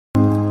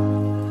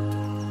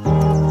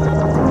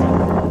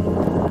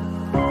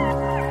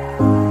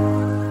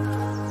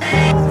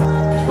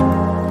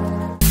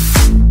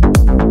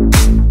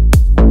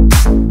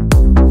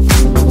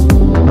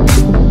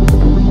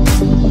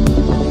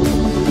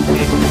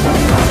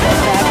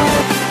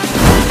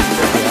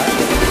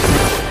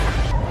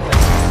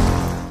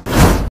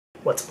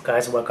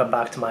guys? Welcome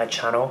back to my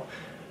channel.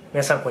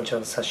 皆さんこんにち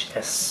は、サシ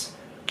です。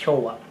今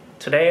日は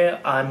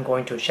Today I'm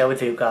going to share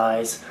with you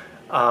guys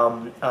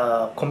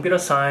computer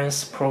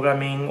science,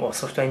 programming or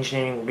software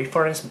engineering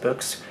reference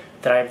books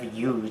that I've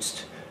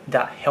used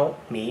that help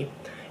me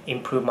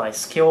improve my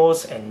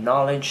skills and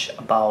knowledge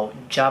about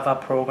Java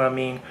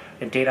programming,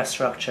 the data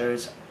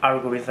structures,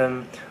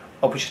 algorithm,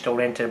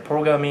 object-oriented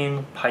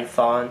programming,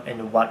 Python,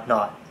 and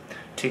whatnot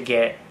to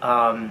get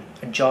a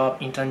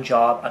intern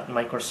job at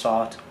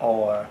Microsoft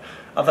or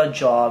other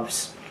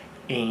jobs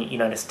in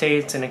United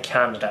States and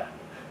Canada.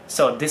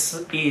 So these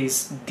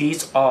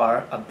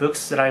are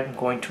books that I'm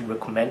going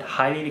to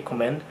highly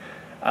recommend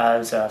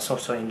as a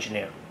software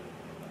engineer.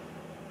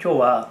 今日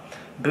は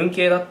文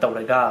系だった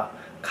俺が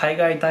海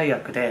外大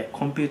学で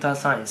コンピューター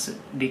サイエンス、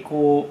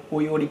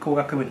応用理工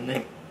学部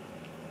で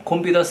コ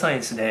ンピューターサイエ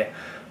ンスで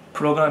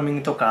プログラミン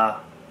グと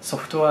かソ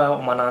フトウェア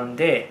を学ん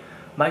で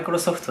マイクロ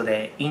ソフト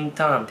でイン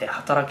ターンで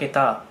働け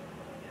た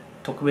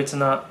特別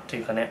なと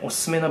いうかね、お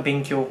すすめの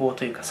勉強法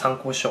というか参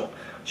考書を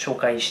紹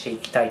介してい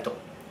きたいと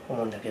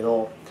思うんだけ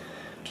ど、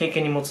経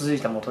験に基づ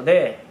いたもと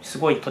です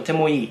ごいとて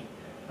もいい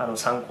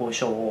参考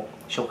書を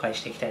紹介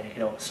していきたいんだけ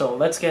ど、 So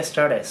let's get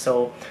started.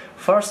 So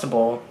first of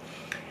all,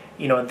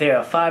 there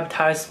are 5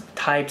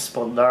 types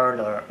for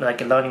learner,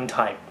 like a learning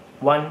type.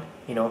 One,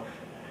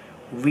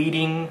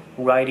 reading,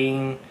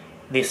 writing,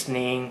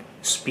 listening,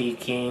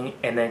 speaking,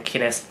 and then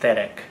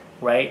kinesthetic,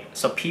 right?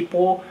 So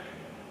people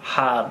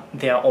have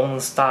their own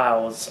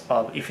styles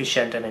of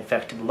efficient and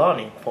effective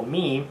learning. For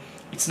me,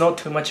 it's not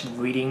too much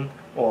reading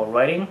or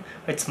writing.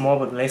 It's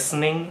more of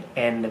listening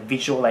and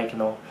visual,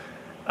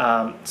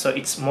 so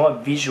it's more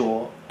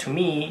visual to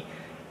me.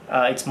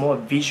 It's more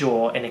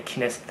visual and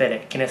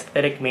kinesthetic.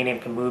 Kinesthetic meaning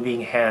like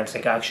moving hands,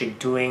 like actually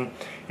doing,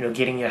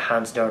 getting your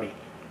hands dirty.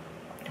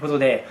 ということ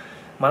で、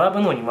学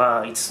ぶのに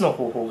は5つの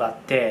方法があっ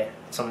て、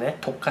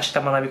特化し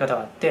た学び方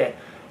があって、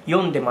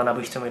読んで学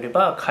ぶ人もいれ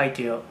ば、書い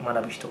て学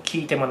ぶ人、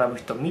聞いて学ぶ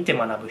人、見て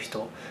学ぶ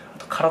人、あ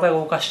と体を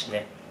動かし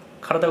て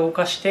学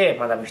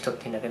ぶ人っ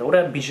て言うんだけど、俺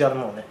はビジュアル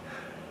なのね。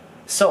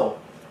So,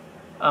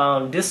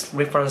 this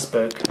reference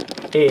book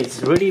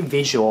is really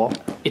visual.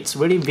 It's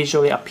really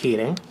visually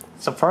appealing.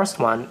 The first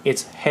one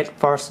is Head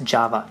First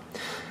Java.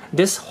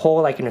 This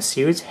whole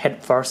series,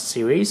 Head First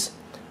series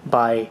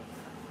by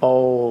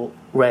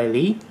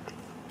O'Reilly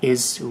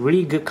is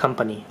really good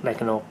company,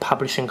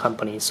 publishing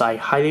company. So I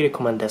highly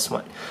recommend this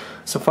one.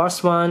 So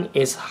first one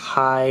is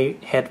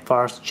Head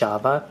First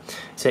Java.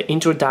 It's an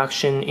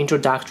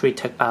introductory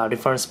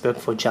reference book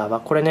for Java.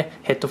 これね、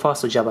Head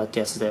First Java って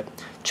やつで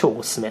超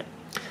おすすめ。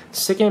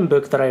Second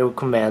book that I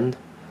recommend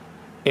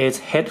is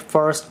Head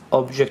First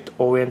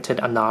Object-Oriented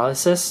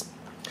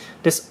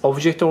Analysis.This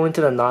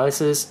object-oriented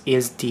analysis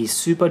is the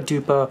super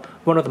duper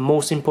one of the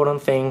most important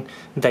thing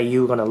that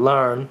you're gonna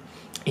learn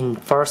in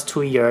first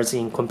 2 years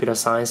in computer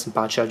science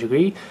bachelor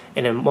degree,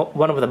 and then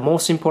one of the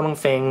most important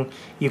thing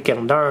you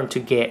can learn to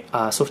get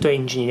a software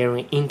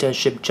engineering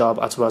internship job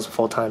as well as a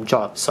full-time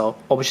job. So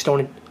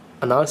object-oriented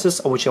analysis,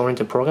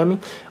 object-oriented programming,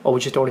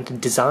 object-oriented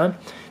design.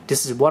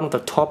 This is one of the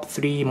top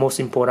 3 most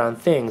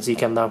important things you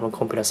can learn from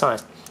computer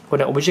science. こ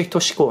れね、オブジェクト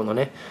思考の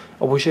ね、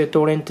オブジェク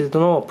トオリエンテッド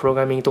のプログ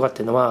ラミングとかっ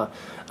ていうのは、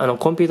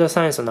コンピューター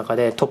サイエンスの中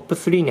でトップ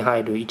3に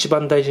入る一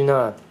番大事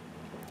な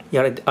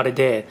あれ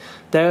で、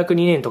大学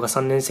2年とか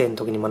3年生の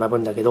時に学ぶ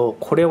んだけど、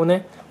これを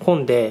ね、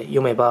本で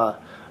読めば、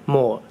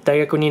もう大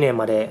学2年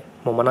まで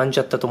もう学んじ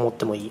ゃったと思っ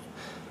てもいい。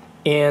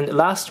And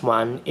last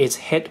one is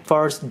Head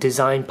First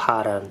Design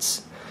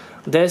Patterns.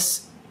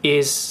 This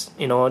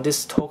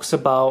talks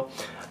about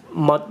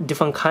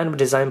different kind of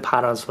design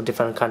patterns for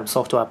different kind of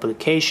software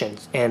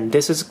applications, and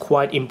this is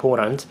quite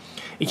important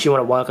if you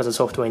want to work as a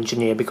software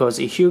engineer, because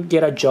if you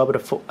get a job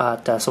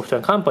at a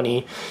software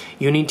company,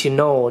 you need to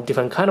know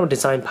different kind of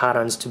design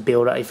patterns to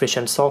build an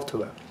efficient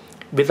software.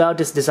 Without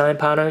this design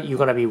pattern, you're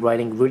going to be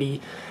writing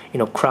really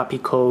crappy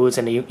codes,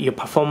 and your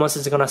performance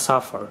is going to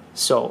suffer.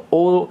 So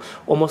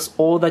almost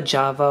all the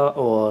Java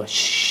or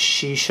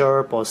C#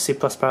 or C++,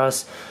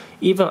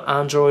 even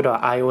Android or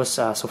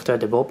iOS software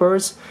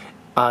developers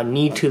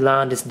need to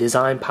learn this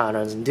design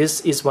patterns.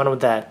 This is one of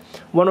the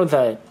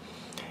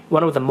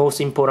most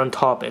important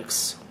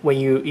topics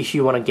if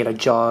you want to get a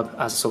job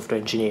as a software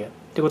engineer.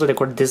 ということで、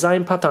これデザイ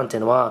ンパターンってい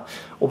うのは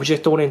オブジェ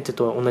クトオリエンテッ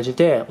ドと同じ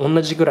で、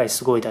同じぐらい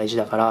すごい大事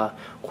だから、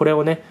これ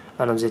をね、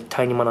絶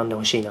対に学んで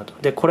ほしいなと。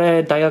で、こ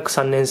れ大学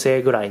3年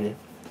生ぐらいね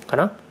か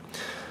な。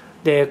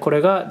で、こ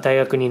れが大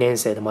学2年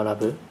生で学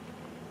ぶ。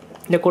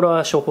で、これ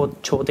は超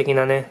的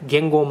なね、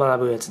言語を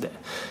学ぶやつで。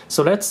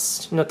So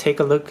let's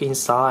take a look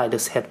inside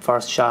this Head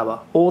First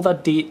Java. All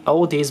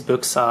these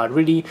books are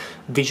really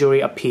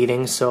visually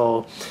appealing,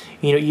 so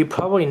you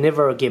probably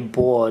never get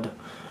bored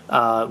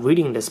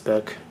reading this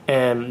book.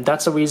 And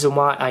that's the reason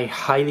why I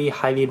highly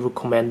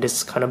recommend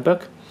this kind of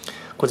book,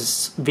 because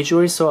it's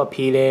visually so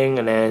appealing,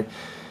 and then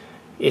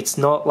it's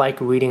not like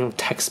reading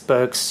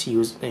textbooks,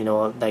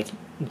 like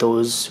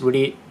those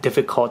really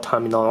difficult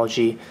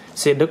terminology.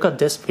 See, look at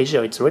this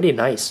visual, it's really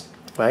nice,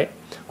 right?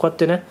 こうやっ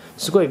てね、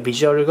すごいビ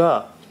ジュアル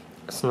が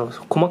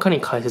細か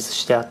に解説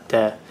してあっ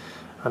て、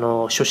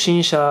初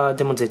心者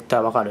でも絶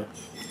対わかる。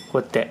こ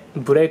うやって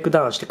ブレイク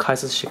ダウンして解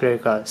説してくれる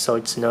から。So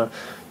it's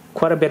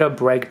quite a bit of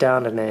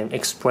breakdown and then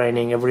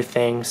explaining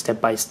everything step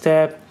by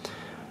step.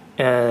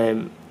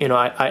 And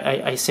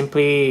I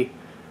simply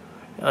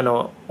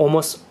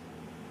almost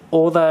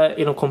all the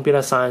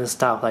computer science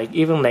stuff, like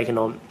even like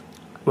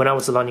when I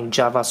was learning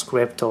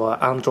JavaScript or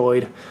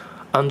Android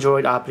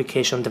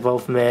application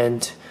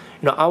development,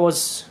 I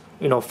was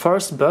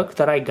first book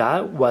that I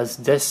got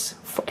was this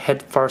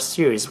Head First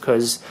series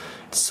because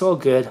it's so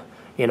good,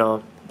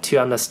 to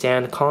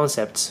understand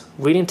concepts.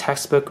 Reading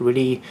textbook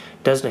really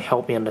doesn't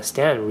help me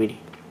understand really.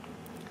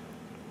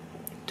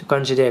 という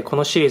感じでこ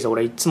のシリーズ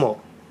俺いつも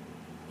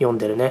読ん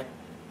でるね。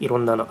いろ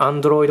んな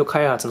Android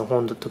開発の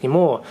本の時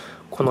も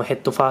このヘ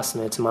ッドファースト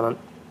のやつ読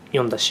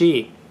んだ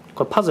し、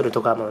これパズル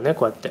とかもね、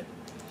こうやって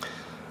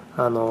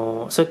そ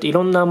うやってい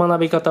ろんな学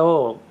び方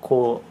を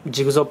こう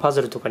ジグゾーパ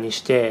ズルとかに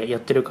してや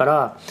ってるか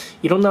ら、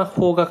いろんな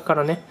方角か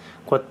らね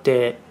こうやっ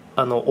て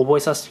覚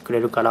えさせてくれ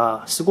るか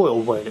らすごい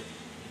覚える。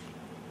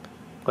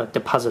こうやっ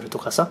てパズルと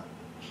かさ。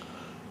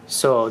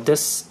So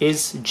this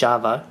is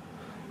Java.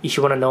 If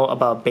you want to know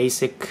about the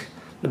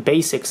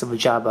basics of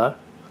Java,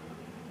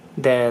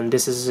 then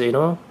this is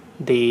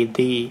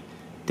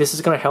this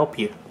is gonna help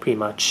you pretty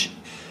much.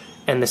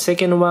 And the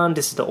second one,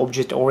 this is the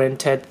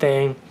object-oriented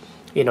thing.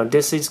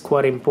 This is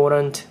quite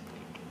important.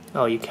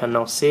 Oh, you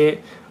cannot see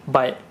it,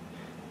 but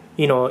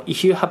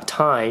if you have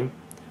time,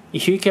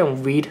 if you can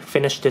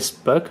finish this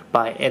book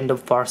by end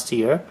of first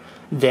year,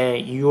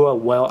 then you are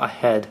well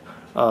ahead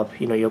of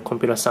your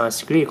computer science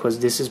degree because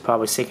this is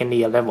probably second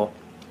year level.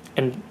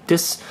 And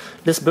this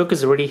book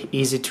is really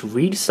easy to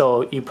read,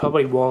 so you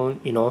probably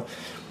won't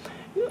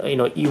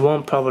you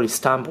won't probably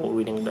stumble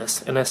reading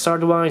this. And the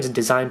third one is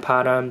design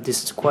pattern.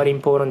 This is quite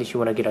important if you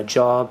want to get a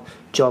job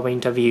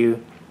interview,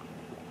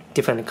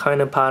 different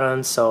kind of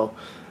patterns. So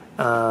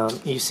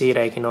you see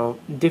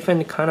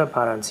different kind of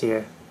patterns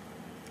here.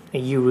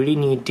 And you really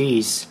need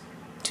these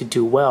to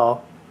do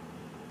well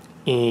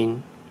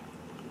in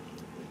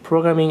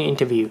programming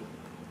interview.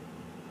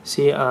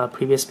 See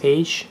previous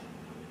page.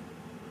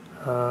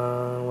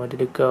 Where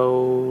did it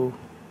go?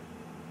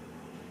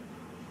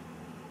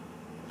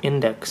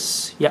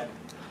 Index. Yeah.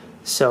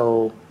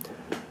 So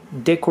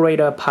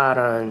decorator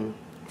pattern,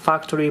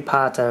 factory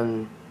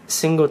pattern,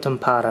 singleton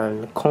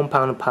pattern,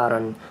 compound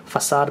pattern,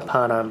 facade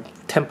pattern,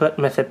 template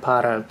method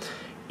pattern,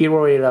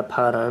 iterator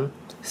pattern,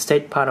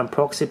 state pattern,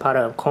 proxy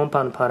pattern,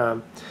 compound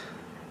pattern.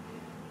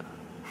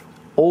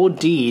 All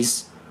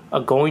these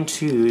are going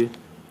to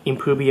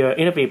improve your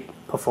interview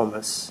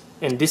performance,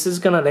 and this is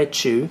gonna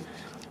let you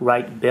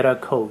write better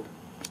code,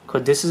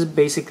 because this is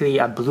basically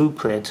a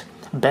blueprint,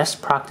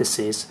 best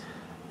practices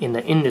in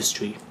the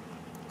industry.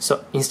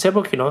 So instead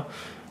of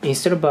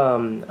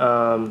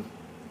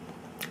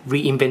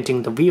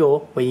reinventing the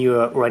wheel when you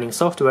are writing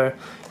software,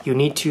 you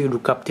need to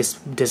look up this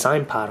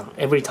design pattern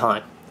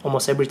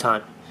almost every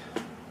time,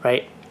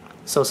 right?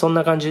 So そん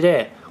な感じ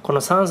でこ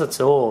の3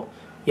冊を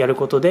やる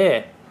こと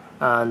で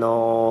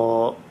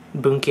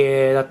文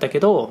系だったけ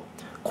ど、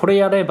これ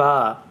やれ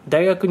ば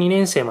大学2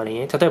年生までに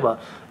ね、例えば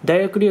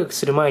大学留学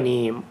する前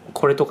に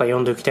これとか読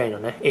んでおきたいの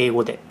ね、英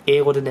語で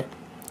ね。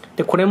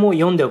でこれも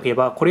読んでおけ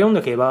ば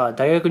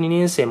大学2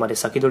年生まで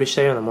先取りし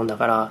たようなもんだ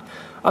から。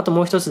あと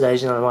もう一つ大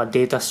事なのは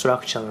データストラ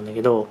クチャーなんだ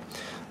けど、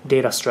デ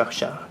ータストラク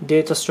チャ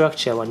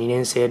ーは2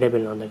年生レベ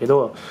ルなんだけ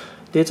ど、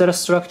データ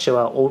ストラクチャー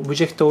はオブ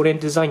ジェクトオリエンテ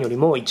ッドデザインより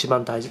も一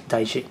番大事。デ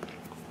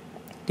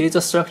ー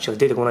タストラクチャーが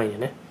出てこないんだ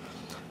よね。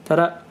た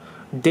だ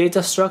デー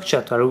タストラクチャ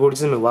ーとアルゴリ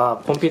ズム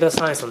はコンピューター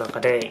サイエンスの中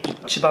で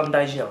一番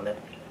大事なのね。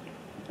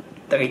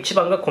だから1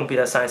番がコンピュ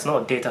ーターサイエンス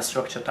のデータス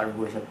トラクチャーとアル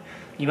ゴリズム、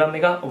2番目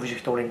がオブジェ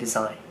クトオリエンテッ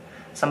ドデザイン、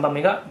3番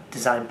目がデ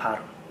ザインパターン。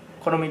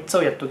この3つ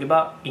をやっておけ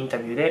ばインタ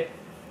ビューで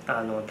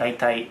大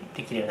体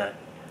できるようになる。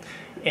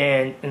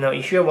And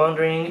if you're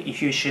wondering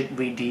if you should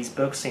read these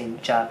books in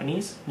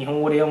Japanese, 日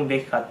本語で読むべ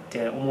きかっ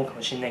て思うか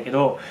もしれないけ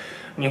ど、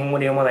日本語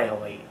で読まない方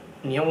がいい。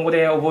日本語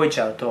で覚え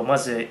ちゃうと、ま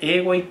ず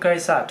英語一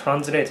回さトラ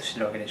ンスレートして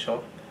るわけでしょ。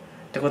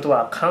ってこと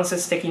は間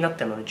接的になっ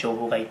てるので、情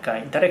報が一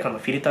回誰かの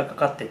フィルターか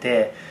かって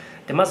て、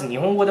でまず日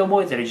本語で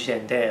覚えてる時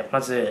点で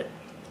まず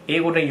英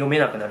語で読め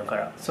なくなるか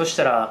ら、そし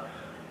たら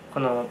こ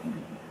の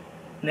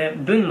ね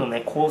文の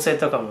ね構成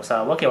とかも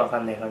さわけわか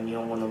んないから、日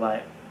本語の場合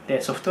で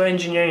ソフトウェアエン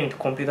ジニアリングと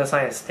コンピュータ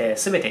サイエンスって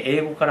全て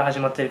英語から始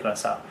まってるから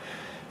さ、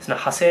その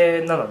派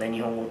生なのね、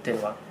日本語っていう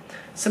のは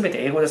全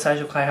て英語で最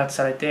初開発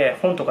されて、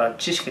本とか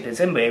知識で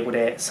全部英語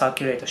でサー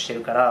キュレートして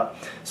るから、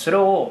それ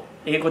を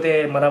英語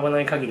で学ば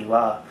ない限り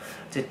は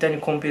絶対に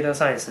コンピューター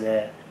サイエンス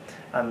で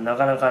な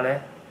かなか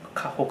ね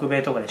北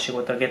米とかで仕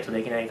事はゲット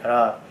できないか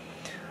ら、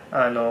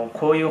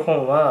こういう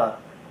本は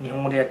日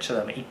本語でやっちゃ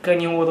ダメ。一回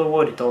日本語で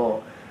覚える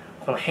と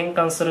この変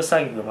換する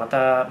作業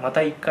がま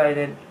た一回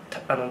で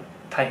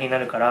大変にな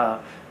るから、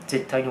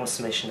絶対にお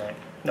勧めしない。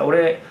で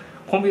俺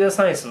コンピューター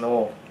サイエンス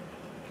の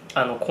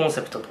コン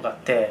セプトとかっ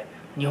て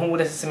日本語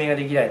で説明が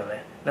できないの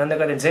ね。なんだ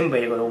かで全部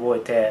英語で覚え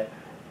て、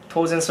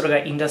当然それが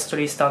インダスト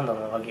リースタンダー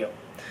ドなわけよ。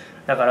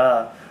だか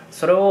ら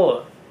それ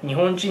を日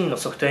本人の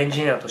ソフトエン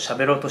ジニアと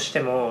喋ろうとし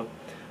ても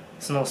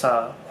その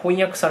さ、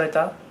翻訳され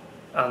た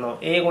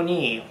英語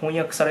に翻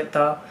訳され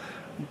た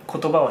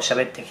言葉を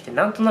喋ってきて、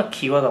なんとなく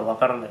キーワードは分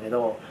かるんだけ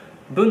ど、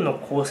文の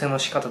構成の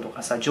仕方と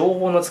かさ、情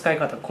報の使い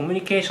方、コミュ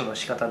ニケーションの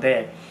仕方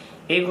で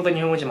英語と日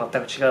本語じゃ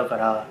全く違うか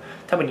ら、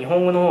多分日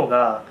本語の方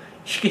が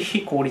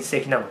非効率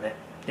的なのね。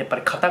やっぱ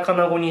りカタカ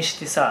ナ語にし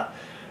てさ、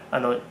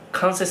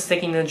間接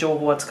的な情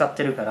報は使っ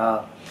てるか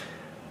ら、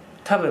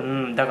多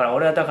分だから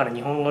俺は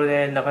日本語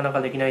でなかな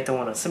かできないと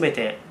思うのは、全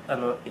て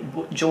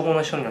情報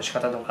の処理の仕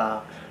方と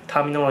か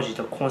ターミノロジー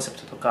とかコンセ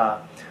プトと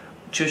か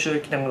抽象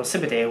的なもの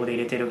全て英語で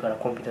入れてるから、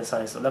コンピューターサ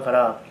イエンスだか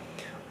ら、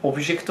オ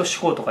ブジェクト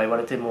思考とか言わ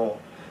れても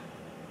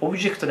オブ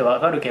ジェクトでは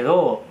分かるけ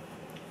ど、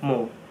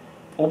もう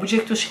オブジ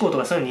ェクト思考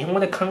とかそういうの日本語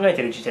で考え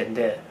てる時点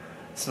で、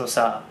そ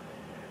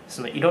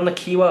のいろんな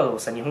キーワードを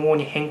さ日本語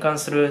に変換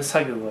する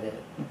作業がね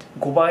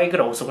5倍ぐ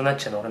らい遅くなっ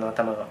ちゃうの、俺の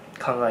頭が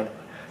考えるの。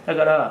だ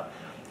から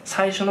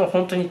最初の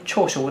本当に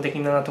超初歩的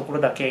なとこ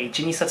ろだけ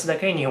 1,2 冊だ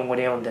け日本語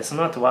で読んで、そ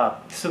の後は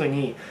すぐ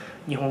に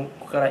日本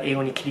語から英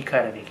語に切り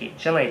替えるべき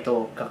じゃない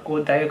と、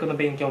大学の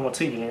勉強も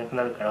ついていけなく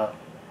なるから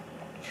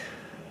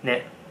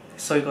ね。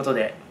そういうこと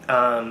で、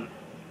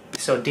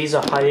so these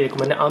are highly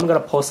recommended. I'm gonna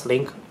post a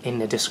link in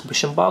the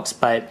description box,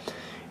 but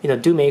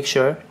do make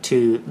sure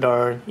to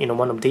learn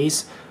one of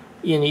these.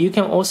 You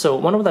can also,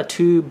 one of the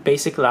two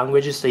basic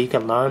languages that you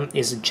can learn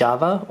is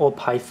Java or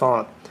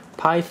Python.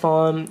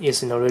 Python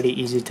is really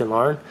easy to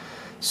learn,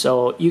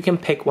 so you can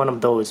pick one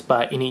of those.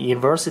 But in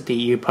university,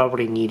 you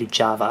probably need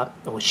Java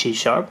or C#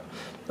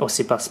 or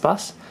C++.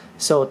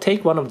 So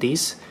take one of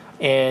these,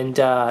 and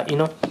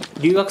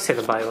留学生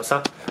の場合は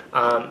さ、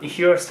if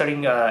you're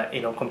studying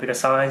computer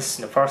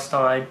science the first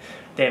time,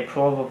 then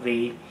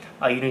probably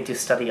you need to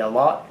study a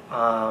lot,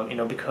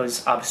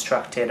 because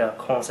abstracted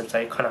concepts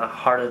are kind of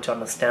harder to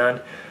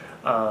understand,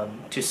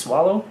 to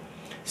swallow.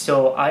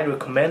 So I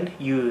recommend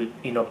you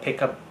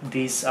pick up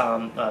these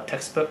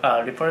textbook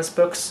reference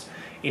books,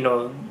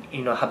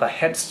 have a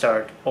head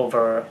start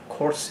over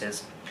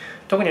courses.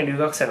 特に留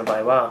学生の場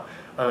合は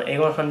英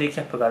語のハンディキ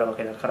ャップがあるわ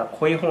けだから、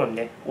こういう本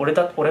ね、俺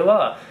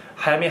は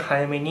早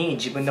めに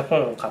自分で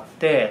本を買っ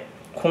て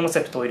コン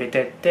セプトを入れ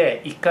てっ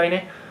て、一回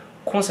ね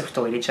コンセプ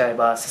トを入れちゃえ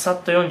ば、ささっ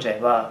と読んじゃえ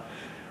ば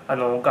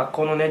学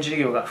校のね授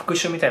業が復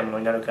習みたいなもの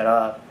になるか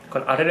ら、こ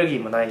のアレルギー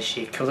もない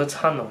し拒絶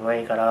反応もな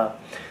いから、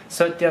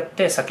そうやってやっ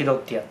て先取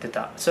ってやって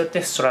た、そうやっ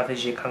てストラテ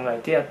ジー考え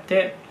てやっ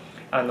て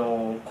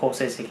好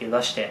成績を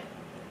出して、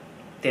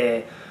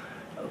で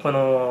こ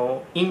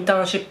のインタ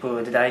ーンシッ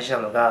プで大事な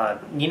のが、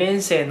2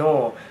年生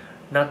の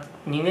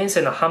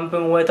半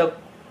分終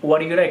わ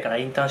りぐらいから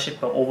インターンシッ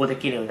プを応募で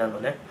きるようになるの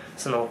ね。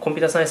そのコン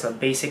ピューターサイエンスの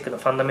ベーシックの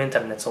ファンダメンタ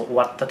ルのやつを終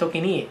わった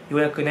時によ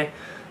うやくね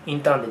イ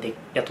ンターンで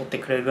雇って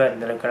くれるぐらいに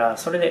なるから、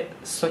それで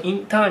そのイ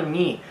ンターン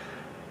に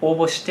応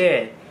募し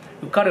て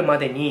受かるま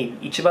でに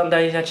一番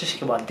大事な知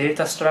識はデー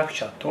タストラク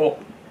チャーと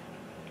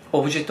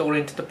オブジェクトオリ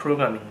エンテッドプロ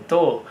グラミング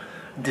と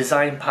デ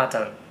ザインパタ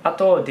ーン、あ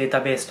とデータ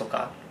ベースと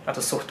か、あ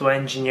とソフトウェアエ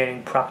ンジニアリン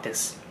グプラクティ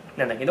ス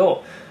なんだけ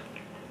ど、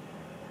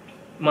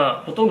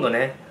ほとんど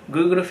ね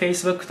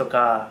Google、Facebook と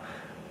か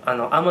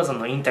Amazon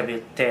のインタビュー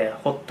って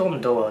ほと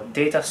んど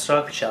データスト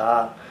ラクチャ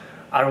ー、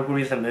アルゴ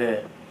リズ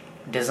ム、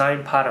デザイ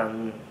ンパター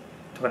ン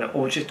とかね、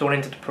オブジェクトオリエ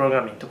ンテッドプログ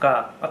ラミングと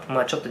か、あ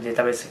とちょっとデー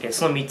タベースだけど、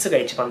その3つが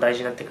一番大事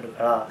になってくる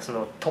から、そ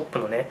のトップ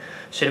のね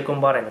シリコン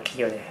バレーの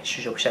企業で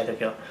就職したいと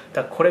きは、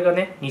だからこれが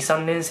ね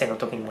 2,3 年生の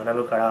時に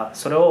学ぶから、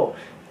それを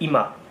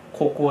今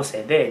高校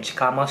生で時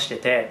間余って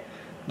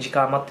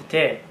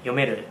て読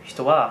める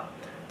人は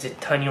絶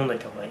対に読んどい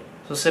た方がいい。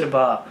そうすれ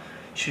ば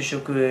就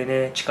職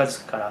ね近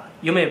づくから、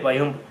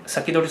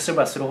先取りすれ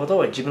ばするほ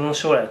ど自分の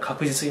将来が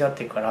確実になっ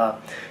ていくから、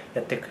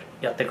や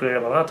ってくれれ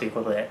ばなという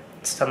ことで、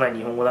拙い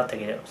日本語だった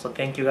けど。So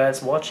thank you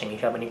guys for watching.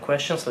 If you have any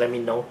questions, let me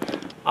know.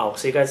 I'll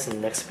see you guys in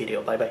the next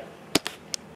video. Bye bye.